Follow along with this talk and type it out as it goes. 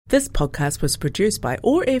This podcast was produced by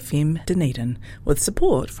OAR FM Dunedin with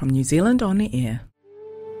support from New Zealand On Air.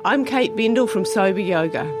 I'm Kate Bendall from Sober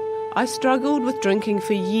Yoga. I struggled with drinking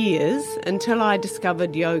for years until I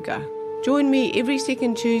discovered yoga. Join me every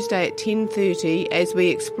second Tuesday at 10:30 as we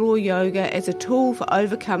explore yoga as a tool for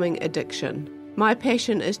overcoming addiction. My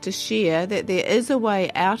passion is to share that there is a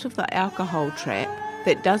way out of the alcohol trap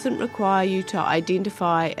that doesn't require you to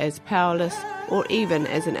identify as powerless or even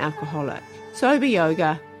as an alcoholic. Sober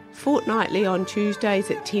Yoga, fortnightly on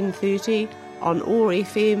Tuesdays at 10:30 on OAR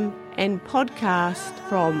FM and podcast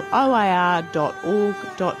from oir.org.nz.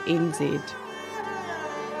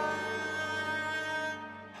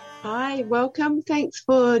 Hi, welcome. Thanks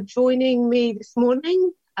for joining me this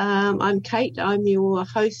morning. I'm Kate. I'm your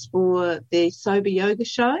host for the Sober Yoga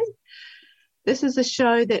Show. This is a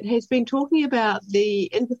show that has been talking about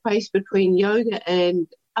the interface between yoga and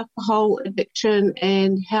alcohol addiction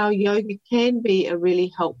and how yoga can be a really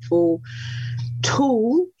helpful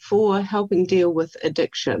tool for helping deal with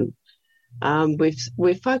addiction.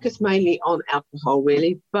 We've focused mainly on alcohol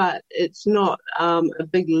really, but it's not a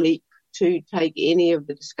big leap to take any of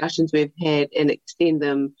the discussions we've had and extend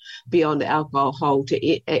them beyond alcohol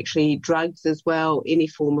to actually drugs as well, any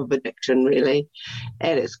form of addiction really.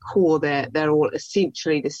 At its core, they're all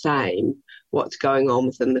essentially the same, what's going on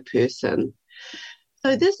within the person.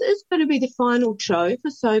 So this is going to be the final show for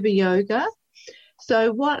Sober Yoga.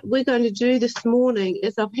 So what we're going to do this morning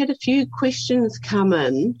is I've had a few questions come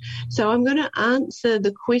in. So I'm going to answer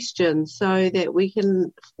the questions so that we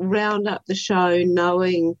can round up the show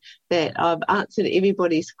knowing that I've answered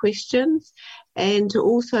everybody's questions, and to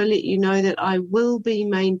also let you know that I will be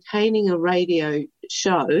maintaining a radio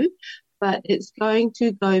show, but it's going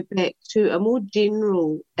to go back to a more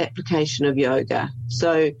general application of yoga.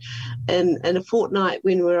 So in a fortnight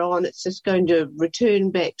when we're on, it's just going to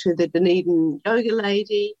return back to the Dunedin yoga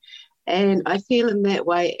lady. And I feel in that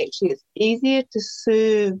way, actually, it's easier to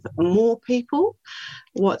serve more people.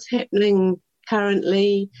 What's happening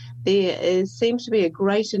currently, seems to be a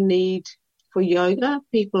greater need for yoga.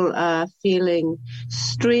 People are feeling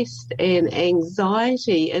stressed and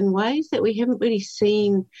anxiety in ways that we haven't really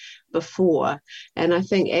seen before. And I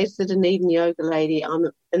think as the Dunedin yoga lady, I'm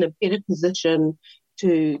in a better position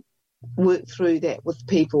to work through that with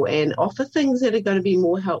people and offer things that are going to be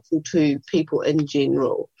more helpful to people in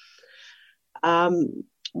general.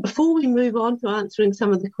 Before we move on to answering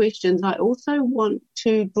some of the questions, I also want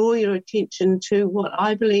to draw your attention to what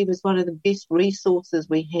I believe is one of the best resources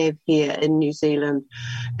we have here in New Zealand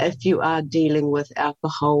if you are dealing with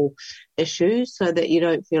alcohol issues, so that you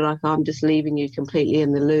don't feel like I'm just leaving you completely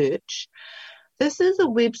in the lurch. This is a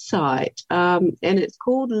website and it's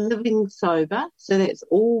called Living Sober, so that's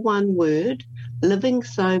all one word,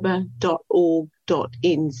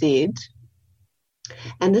 livingsober.org.nz.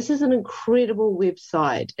 And this is an incredible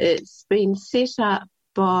website. It's been set up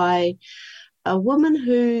by a woman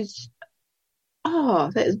who's,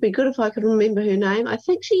 that would be good if I could remember her name. I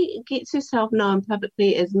think she gets herself known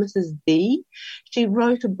publicly as Mrs. D. She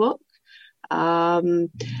wrote a book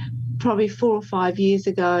probably 4 or 5 years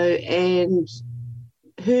ago, and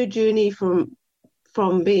her journey from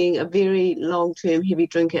being a very long-term heavy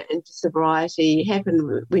drinker into sobriety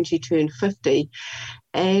happened when she turned 50.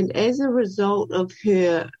 And as a result of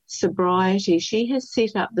her sobriety, she has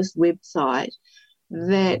set up this website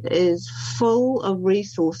that is full of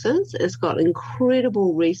resources. It's got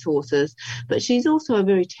incredible resources, but she's also a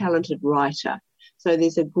very talented writer. So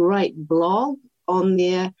there's a great blog on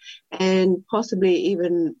there, and possibly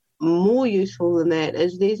even more useful than that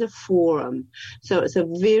is there's a forum. So it's a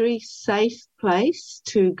very safe place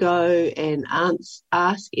to go and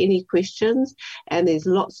ask any questions, and there's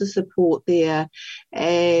lots of support there,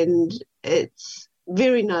 and it's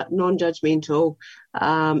very non-judgmental,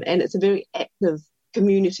 and it's a very active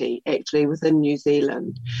community actually within New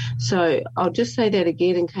Zealand. So I'll just say that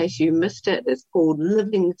again in case you missed it. It's called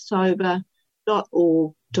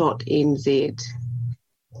livingsober.org.nz.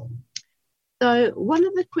 So one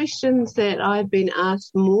of the questions that I've been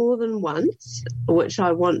asked more than once, which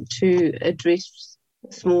I want to address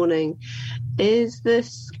this morning, is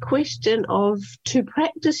this question of, to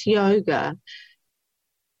practice yoga,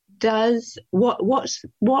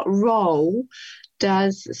 what role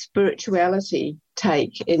does spirituality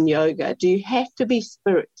take in yoga? Do you have to be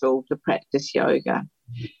spiritual to practice yoga?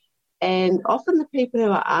 And often the people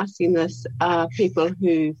who are asking this are people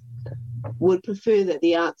who would prefer that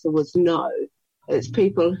the answer was no. It's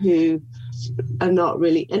people who are not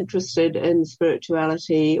really interested in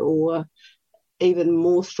spirituality, or even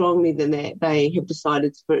more strongly than that, they have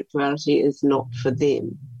decided spirituality is not for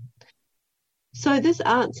them. So this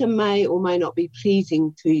answer may or may not be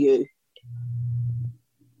pleasing to you.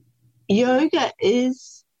 Yoga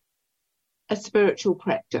is a spiritual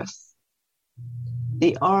practice.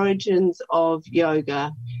 The origins of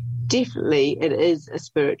yoga, definitely it is a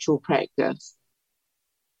spiritual practice.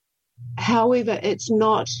 However, it's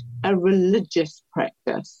not a religious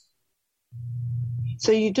practice.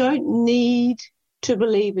 So you don't need to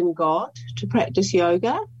believe in God to practice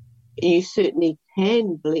yoga. You certainly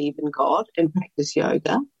can believe in God and practice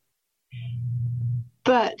yoga.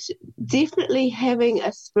 But definitely having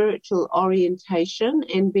a spiritual orientation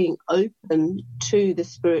and being open to the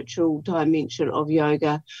spiritual dimension of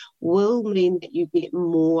yoga will mean that you get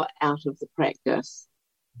more out of the practice.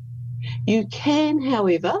 You can,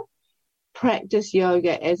 however, practice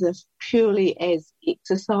yoga purely as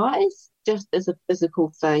exercise, just as a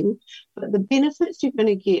physical thing, but the benefits you're going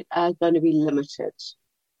to get are going to be limited.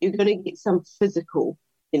 You're going to get some physical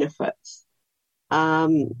benefits.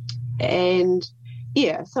 So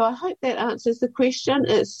I hope that answers the question.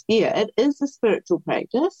 It is a spiritual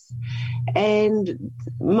practice, and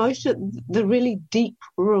most of the really deep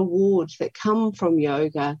rewards that come from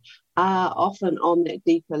yoga are often on that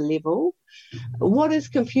deeper level. What is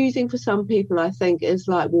confusing for some people, I think, is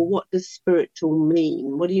like, well, what does spiritual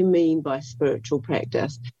mean? What do you mean by spiritual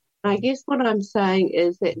practice? And I guess what I'm saying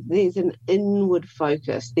is that there's an inward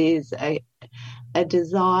focus. There's a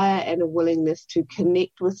desire and a willingness to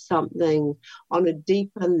connect with something on a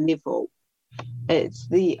deeper level. It's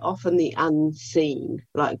often the unseen,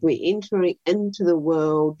 like we're entering into the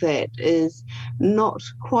world that is not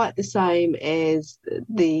quite the same as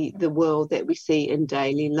the world that we see in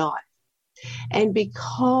daily life. And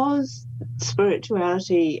because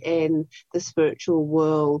spirituality and the spiritual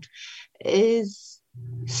world is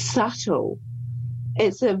subtle,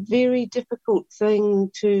 it's a very difficult thing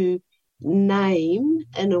to name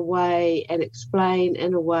in a way and explain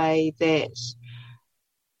in a way that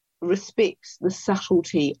respects the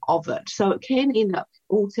subtlety of it. So it can end up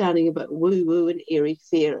all sounding a bit woo-woo and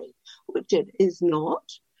airy-fairy, which it is not.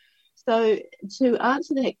 So to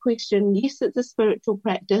answer that question, yes, it's a spiritual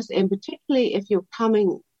practice, and particularly if you're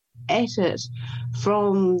coming at it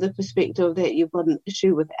from the perspective that you've got an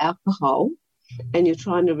issue with alcohol and you're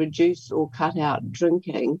trying to reduce or cut out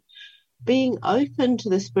drinking, being open to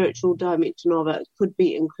the spiritual dimension of it could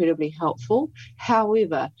be incredibly helpful.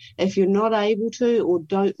 However, if you're not able to or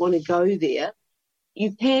don't want to go there,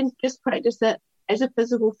 you can just practice it as a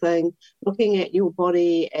physical thing, looking at your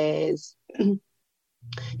body as a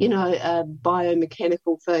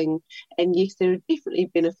biomechanical thing. And yes, there are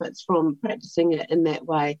definitely benefits from practicing it in that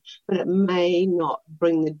way, but it may not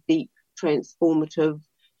bring the deep transformative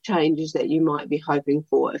changes that you might be hoping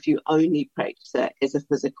for if you only practice it as a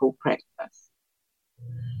physical practice.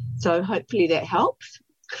 So hopefully that helps.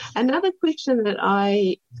 Another question that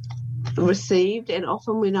I received, and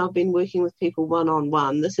often when I've been working with people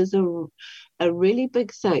one-on-one, this is a really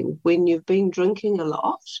big thing when you've been drinking a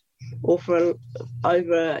lot or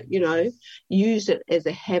use it as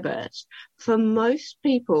a habit. For most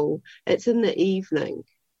people, it's in the evening.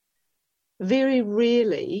 Very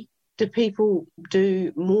rarely do people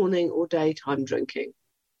do morning or daytime drinking.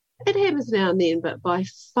 It happens now and then, but by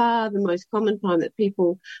far the most common time that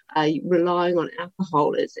people are relying on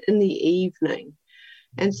alcohol is in the evening.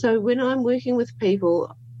 And so when I'm working with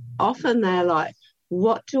people, often they're like,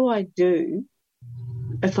 what do I do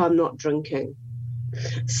if I'm not drinking?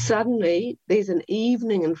 Suddenly there's an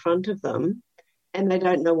evening in front of them and they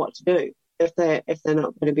don't know what to do if they're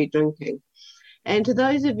not going to be drinking. And to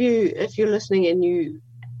those of you, if you're listening and you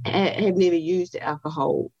have never used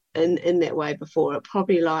alcohol in that way before,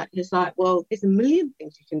 it's like, well, there's a million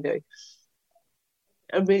things you can do.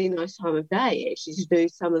 A really nice time of day actually to do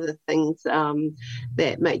some of the things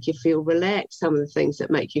that make you feel relaxed, some of the things that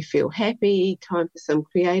make you feel happy, time for some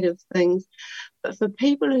creative things. But for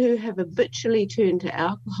people who have habitually turned to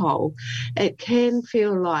alcohol, it can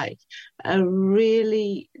feel like a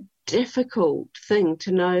really difficult thing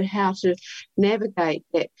to know how to navigate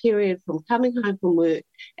that period from coming home from work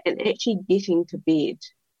and actually getting to bed.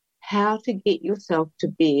 How to get yourself to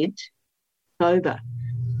bed sober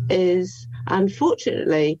is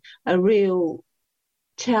unfortunately a real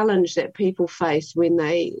challenge that people face when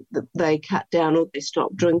they cut down or they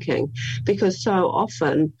stop drinking, because so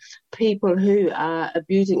often people who are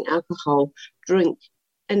abusing alcohol drink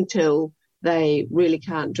until they really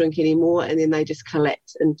can't drink anymore and then they just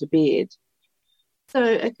collapse into bed. So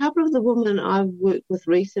a couple of the women I've worked with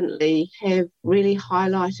recently have really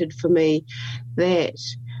highlighted for me that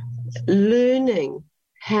learning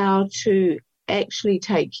how to actually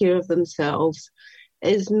take care of themselves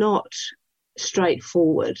is not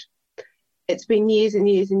straightforward. it's been years and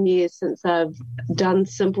years and years since I've done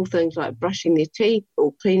simple things like brushing their teeth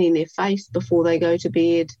or cleaning their face before they go to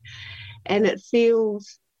bed, and it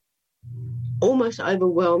feels almost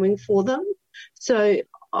overwhelming for them. So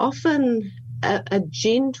often a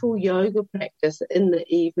gentle yoga practice in the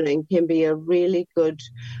evening can be a really good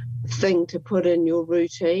thing to put in your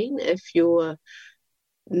routine if you're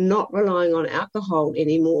not relying on alcohol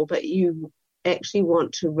anymore, but you actually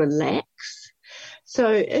want to relax. So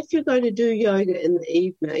if you're going to do yoga in the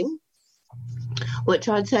evening, which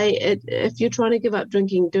I'd say if you're trying to give up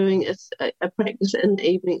drinking, doing a practice in the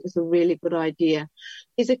evening is a really good idea.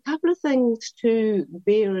 There's a couple of things to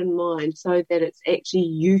bear in mind so that it's actually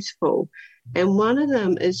useful. And one of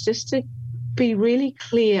them is just to be really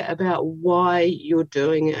clear about why you're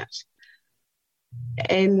doing it.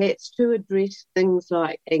 And that's to address things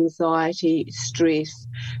like anxiety, stress,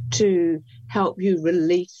 to help you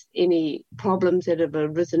release any problems that have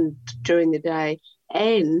arisen during the day,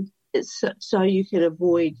 and it's so you can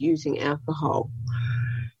avoid using alcohol.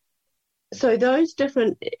 So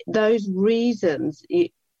those reasons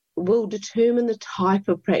will determine the type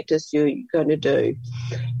of practice you're going to do,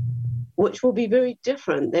 which will be very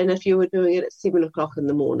different than if you were doing it at 7 o'clock in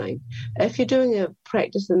the morning. If you're doing a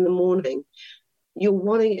practice in the morning, you're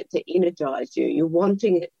wanting it to energize you. You're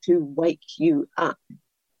wanting it to wake you up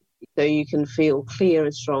so you can feel clear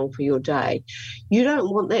and strong for your day. You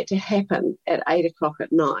don't want that to happen at 8 o'clock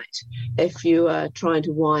at night if you are trying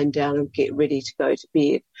to wind down and get ready to go to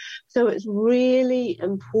bed. So it's really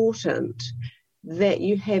important that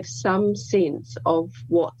you have some sense of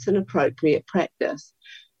what's an appropriate practice.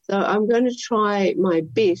 So I'm going to try my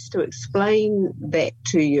best to explain that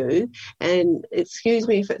to you. And excuse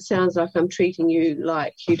me if it sounds like I'm treating you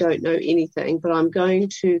like you don't know anything, but I'm going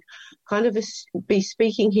to kind of be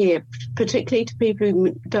speaking here particularly to people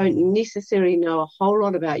who don't necessarily know a whole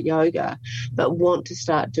lot about yoga, but want to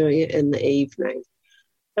start doing it in the evening.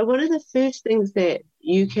 So one of the first things that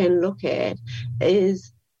you can look at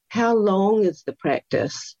is how long is the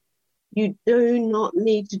practice. You do not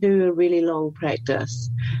need to do a really long practice.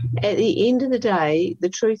 At the end of the day, the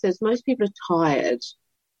truth is most people are tired.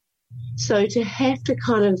 So to have to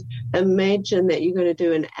kind of imagine that you're going to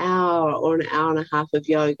do an hour or an hour and a half of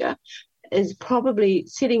yoga is probably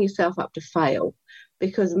setting yourself up to fail,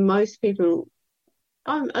 because most people,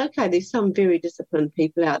 okay, there's some very disciplined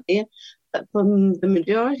people out there, but for the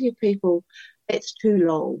majority of people, it's too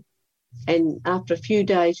long. And after a few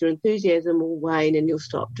days, your enthusiasm will wane and you'll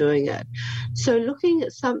stop doing it. So looking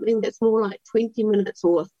at something that's more like 20 minutes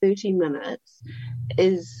or 30 minutes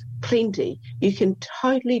is plenty. You can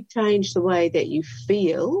totally change the way that you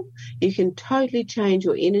feel. You can totally change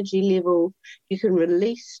your energy level. You can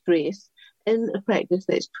release stress in a practice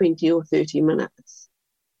that's 20 or 30 minutes.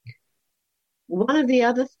 One of the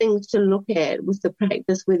other things to look at with the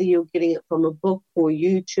practice, whether you're getting it from a book or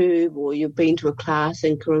YouTube or you've been to a class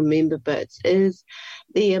and can remember bits, is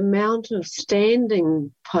the amount of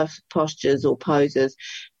standing postures or poses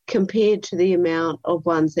compared to the amount of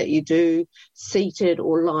ones that you do seated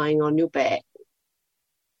or lying on your back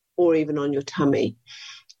or even on your tummy.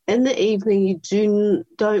 In the evening, you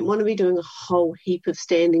don't want to be doing a whole heap of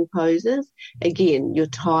standing poses. Again, you're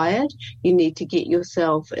tired. You need to get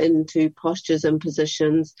yourself into postures and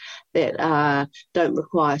positions that don't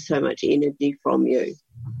require so much energy from you.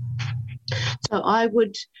 So I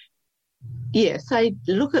would, say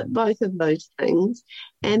look at both of those things.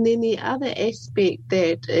 And then the other aspect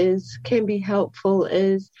that can be helpful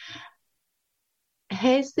is,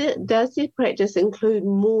 does the practice include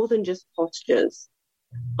more than just postures?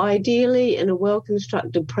 Ideally, in a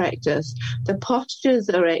well-constructed practice, the postures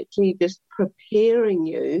are actually just preparing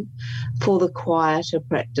you for the quieter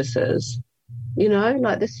practices. You know,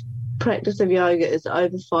 like this practice of yoga is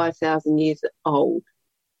over 5,000 years old.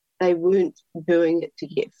 They weren't doing it to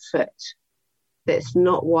get fit. That's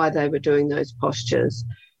not why they were doing those postures.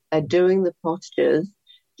 They're doing the postures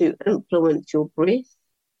to influence your breath.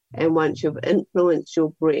 And once you've influenced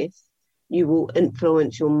your breath, you will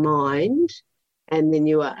influence your mind, and then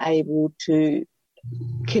you are able to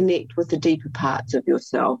connect with the deeper parts of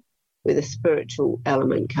yourself where the spiritual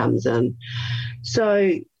element comes in.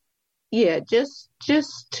 So,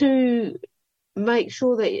 just to make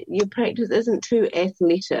sure that your practice isn't too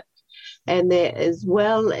athletic, and that as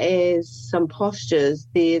well as some postures,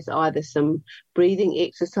 there's either some breathing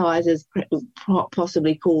exercises,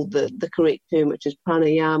 possibly called the correct term, which is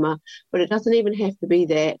pranayama, but it doesn't even have to be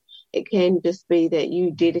that. It can just be that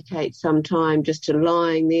you dedicate some time just to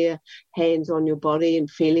lying there, hands on your body and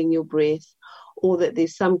feeling your breath, or that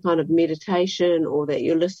there's some kind of meditation, or that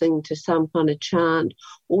you're listening to some kind of chant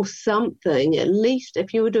or something. At least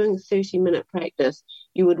if you were doing a 30-minute practice,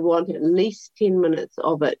 you would want at least 10 minutes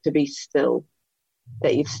of it to be still,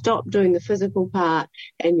 that you've stopped doing the physical part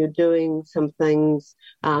and you're doing some things,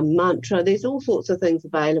 mantra. There's all sorts of things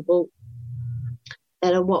available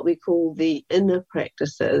that are what we call the inner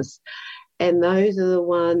practices. And those are the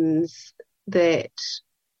ones that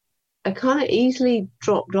are kind of easily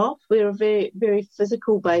dropped off. We're a very, very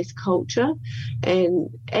physical-based culture, and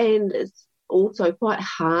it's also quite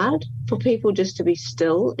hard for people just to be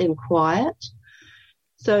still and quiet.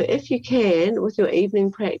 So if you can, with your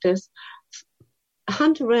evening practice,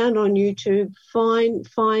 hunt around on YouTube,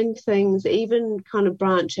 find things, even kind of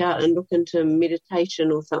branch out and look into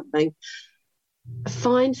meditation or something.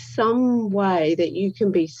 Find some way that you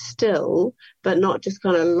can be still, but not just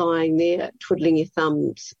kind of lying there twiddling your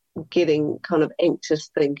thumbs, getting kind of anxious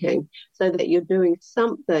thinking, so that you're doing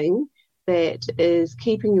something that is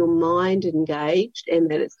keeping your mind engaged and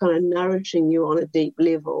that it's kind of nourishing you on a deep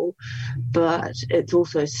level, but it's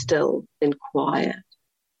also still and quiet.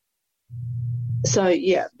 So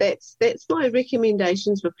yeah, that's my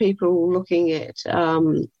recommendations for people looking at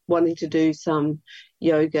wanting to do some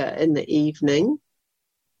yoga in the evening.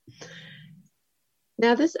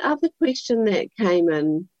 Now, this other question that came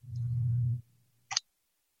in,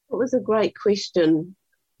 it was a great question.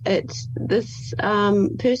 This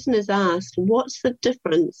person has asked, what's the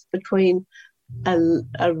difference between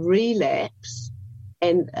a relapse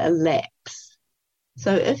and a lapse?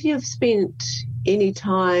 So if you've spent any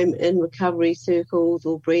time in recovery circles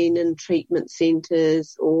or been in treatment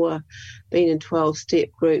centres or been in 12-step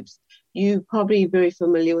groups, you're probably very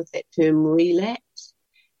familiar with that term relapse.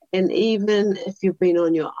 And even if you've been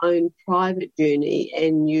on your own private journey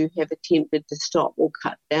and you have attempted to stop or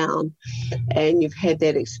cut down, and you've had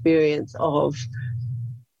that experience of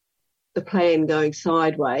the plan going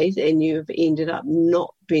sideways and you've ended up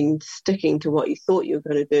not been sticking to what you thought you were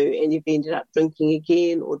going to do, and you've ended up drinking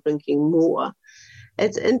again or drinking more.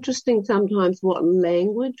 It's interesting sometimes what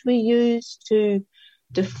language we use to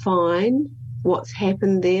define what's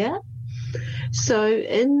happened there. So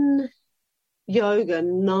in yoga,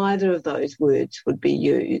 neither of those words would be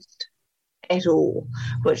used at all,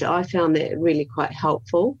 which I found that really quite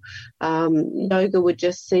helpful. Yoga would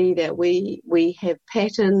just see that we have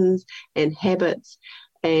patterns and habits,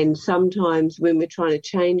 and sometimes when we're trying to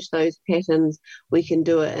change those patterns, we can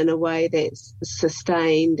do it in a way that's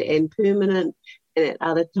sustained and permanent, and at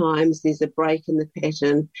other times there's a break in the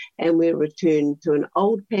pattern and we return to an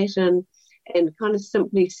old pattern, and kind of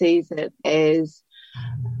simply sees it as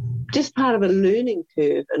just part of a learning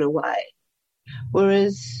curve in a way.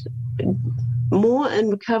 Whereas more in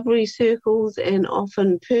recovery circles, and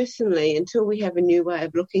often personally, until we have a new way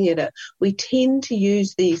of looking at it, we tend to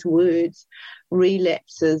use these words,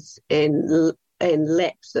 relapses and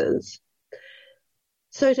lapses.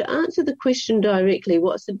 So to answer the question directly,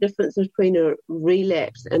 what's the difference between a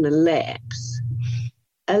relapse and a lapse?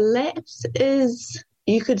 A lapse is,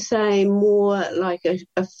 you could say, more like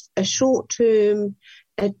a short-term,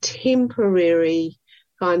 a temporary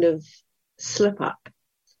kind of slip-up.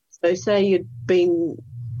 So say you'd been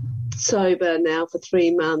sober now for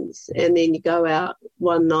 3 months, and then you go out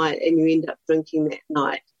one night and you end up drinking that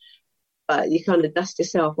night. But you kind of dust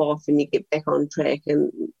yourself off and you get back on track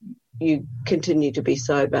and you continue to be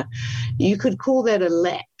sober. You could call that a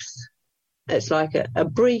lapse. It's like a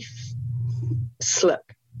brief slip.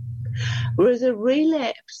 Whereas a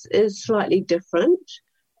relapse is slightly different.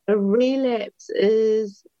 A relapse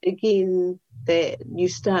is, again, that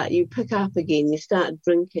you pick up again, you start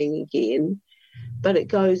drinking again, but it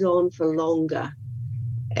goes on for longer.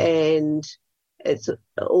 And it's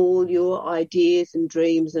all your ideas and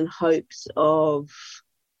dreams and hopes of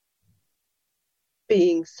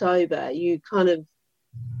being sober, you kind of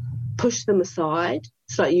push them aside.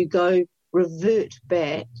 It's like you revert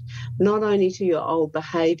back, not only to your old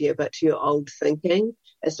behaviour, but to your old thinking.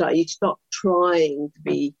 It's like you stop trying to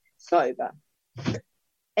be sober.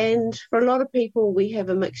 And for a lot of people, we have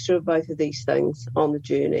a mixture of both of these things on the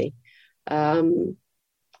journey. And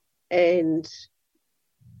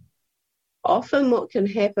often what can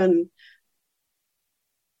happen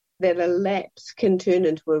that a lapse can turn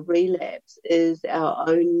into a relapse is our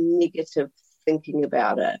own negative thinking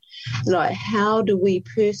about it. Like, how do we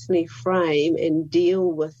personally frame and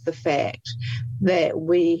deal with the fact that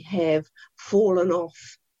we have fallen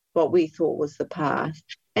off what we thought was the path,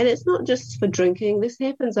 And it's not just for drinking. This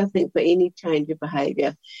happens, I think, for any change of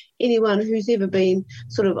behaviour. Anyone who's ever been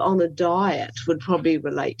sort of on a diet would probably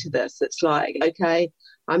relate to this. It's like, okay,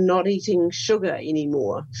 I'm not eating sugar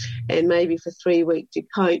anymore. And maybe for 3 weeks you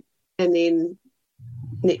cope, and then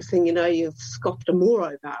next thing you know, you've scoffed a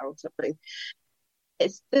Moro bar or something.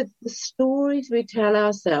 It's the stories we tell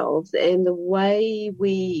ourselves and the way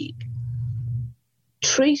we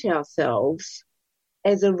treat ourselves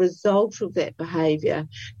as a result of that behaviour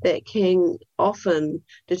that can often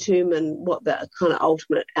determine what the kind of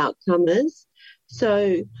ultimate outcome is.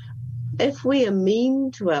 So if we are mean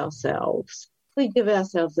to ourselves, we give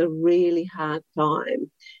ourselves a really hard time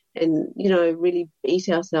and, really beat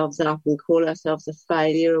ourselves up and call ourselves a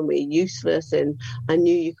failure and we're useless and I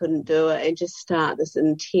knew you couldn't do it, and just start this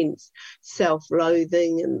intense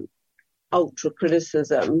self-loathing and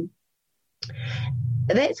ultra-criticism,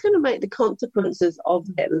 that's going to make the consequences of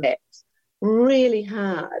that lapse really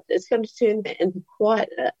hard. It's going to turn that into quite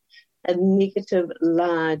a negative,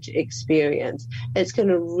 large experience. It's going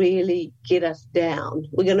to really get us down.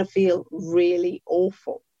 We're going to feel really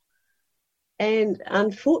awful. And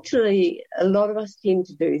unfortunately, a lot of us tend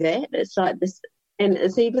to do that. It's like this, and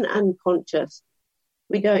it's even unconscious.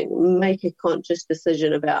 We don't make a conscious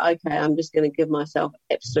decision about, okay, I'm just going to give myself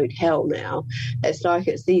absolute hell now. It's like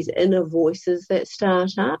it's these inner voices that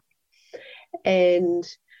start up. And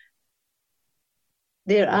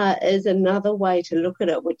there is another way to look at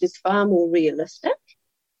it, which is far more realistic,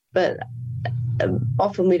 but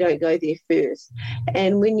often we don't go there first.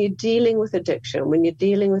 And when you're dealing with addiction, when you're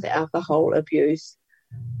dealing with alcohol abuse,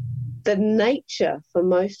 the nature for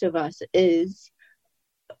most of us is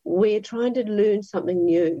we're trying to learn something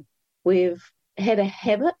new. We've had a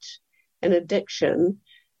habit, an addiction,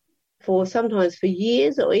 sometimes for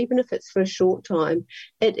years, or even if it's for a short time.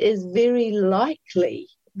 It is very likely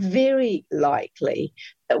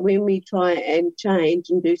that when we try and change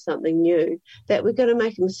and do something new, that we're going to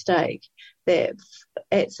make a mistake, that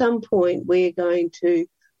at some point we're going to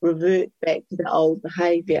revert back to the old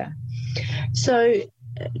behaviour. So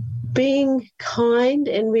being kind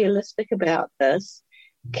and realistic about this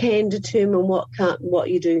can determine what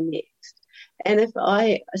you do next. And if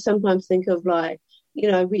I sometimes think of, like,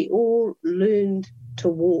 we all learned to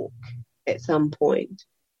walk at some point,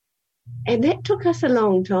 and that took us a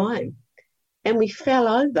long time, and we fell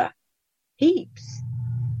over heaps,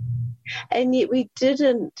 and yet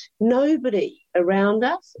nobody around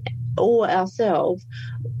us or ourselves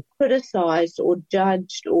criticised or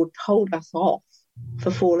judged or told us off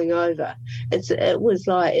for falling over.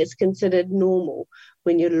 It's considered normal.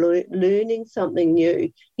 When you're learning something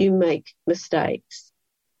new, you make mistakes.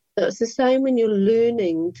 So it's the same when you're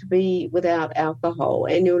learning to be without alcohol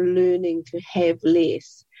and you're learning to have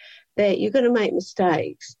less, that you're going to make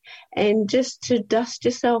mistakes. And just to dust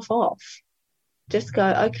yourself off, just go,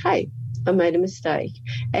 okay, I made a mistake.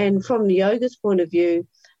 And from the yoga's point of view,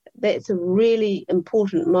 that's a really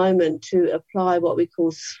important moment to apply what we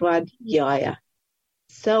call svadhyaya,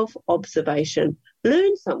 self-observation.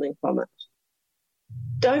 Learn something from it.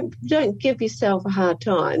 Don't give yourself a hard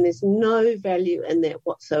time. There's no value in that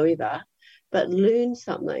whatsoever. But learn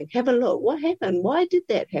something. Have a look. What happened? Why did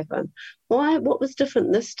that happen? What was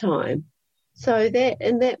different this time? So that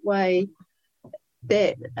in that way,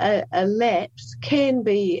 that a lapse can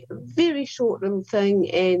be a very short-term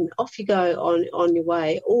thing, and off you go on your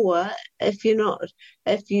way. Or if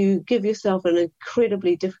you give yourself an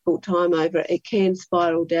incredibly difficult time over it, it can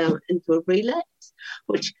spiral down into a relapse,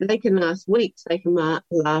 which they can last weeks, they can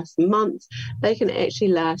last months, they can actually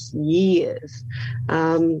last years.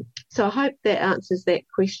 So I hope that answers that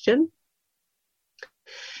question.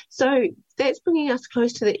 So that's bringing us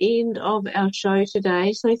close to the end of our show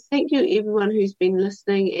today. So thank you everyone who's been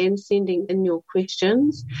listening and sending in your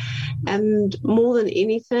questions. And more than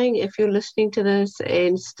anything, if you're listening to this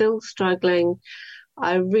and still struggling,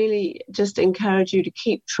 I really just encourage you to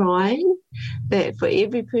keep trying. That for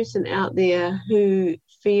every person out there who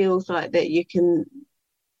feels like that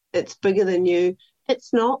it's bigger than you,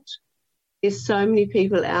 it's not. There's so many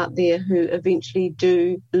people out there who eventually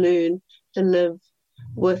do learn to live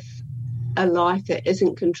with a life that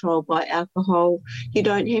isn't controlled by alcohol. You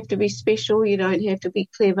don't have to be special. You don't have to be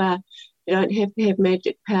clever. You don't have to have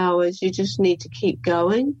magic powers. You just need to keep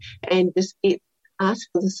going and just ask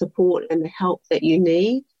for the support and the help that you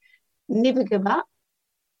need. Never give up.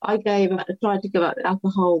 I tried to give up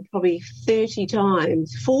alcohol probably 30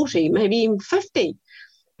 times, 40, maybe even 50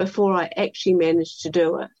 before I actually managed to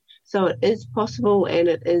do it. So it is possible and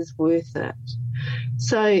it is worth it.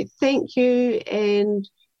 So thank you, and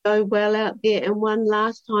go well out there. And one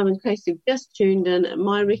last time, in case you've just tuned in,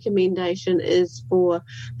 my recommendation is for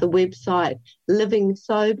the website Living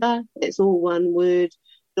Sober, that's all one word,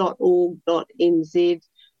 .org.nz,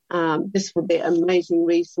 just for their amazing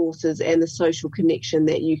resources and the social connection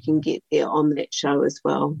that you can get there on that show as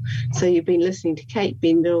well. So you've been listening to Kate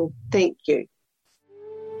Bendall. Thank you.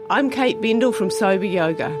 I'm Kate Bendall from Sober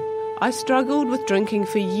Yoga. I struggled with drinking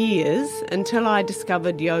for years until I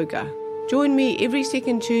discovered yoga. Join me every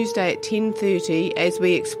second Tuesday at 10:30 as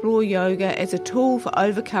we explore yoga as a tool for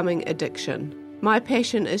overcoming addiction. My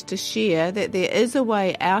passion is to share that there is a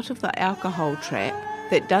way out of the alcohol trap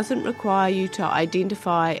that doesn't require you to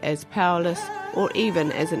identify as powerless or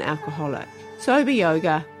even as an alcoholic. Sober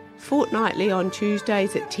Yoga, fortnightly on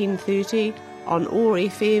Tuesdays at 10:30 on OAR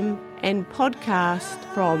FM and podcast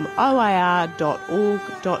from oar.org.nz.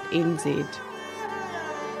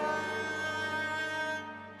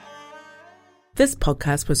 This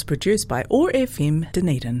podcast was produced by OAR FM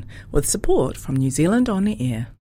Dunedin with support from New Zealand On the Air.